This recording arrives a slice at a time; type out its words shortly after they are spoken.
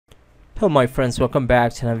Hello my friends, welcome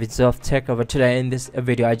back to another video of TechOver. Today in this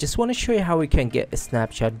video I just want to show you how we can get a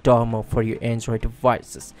Snapchat dark mode for your Android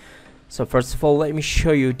devices. So first of all, let me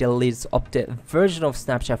show you the latest update version of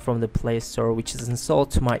Snapchat from the Play Store, which is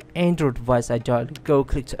installed to my Android device. I just go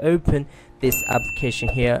click to open this application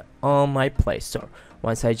here on my Play Store.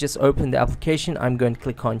 Once I just open the application, I'm going to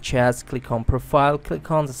click on chats, click on profile, click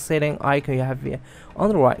on the setting icon you have here on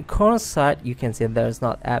the right corner side. You can see there's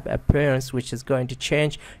not app appearance, which is going to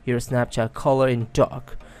change your Snapchat color in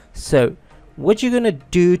dark. So what you're gonna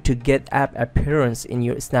do to get app appearance in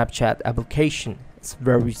your Snapchat application, it's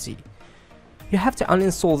very easy. You have to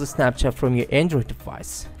uninstall the Snapchat from your Android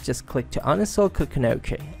device. Just click to uninstall, click on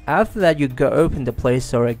OK. After that, you go open the Play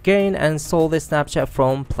Store again and install the Snapchat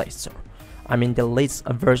from Play Store. I'm in the latest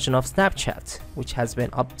version of Snapchat, which has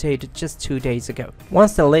been updated just 2 days ago.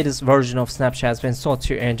 Once the latest version of Snapchat has been installed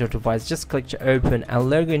to your Android device, just click to open and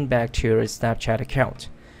log in back to your Snapchat account.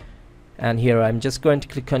 And here I'm just going to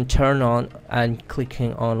click on turn on and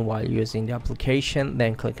clicking on while using the application,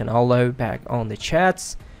 then click on allow back on the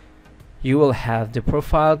chats. You will have the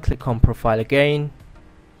profile, click on profile again.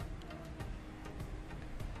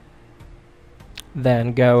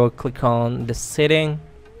 Then go click on the setting.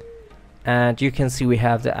 And you can see we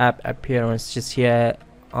have the app appearance just here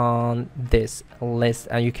on this list,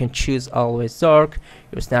 and you can choose always dark.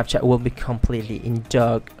 Your Snapchat will be completely in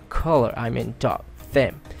dark color, dark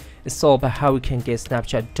theme. It's all about how we can get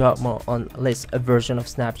Snapchat dark mode on latest version of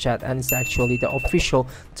Snapchat, and it's actually the official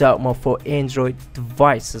dark mode for Android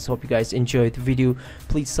devices. Hope you guys enjoyed the video.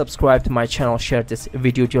 Please subscribe to my channel, share this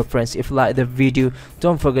video to your friends. If you like the video,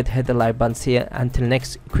 don't forget to hit the like button here. Until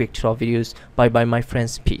next quick tutorial videos, bye bye my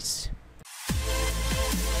friends, peace.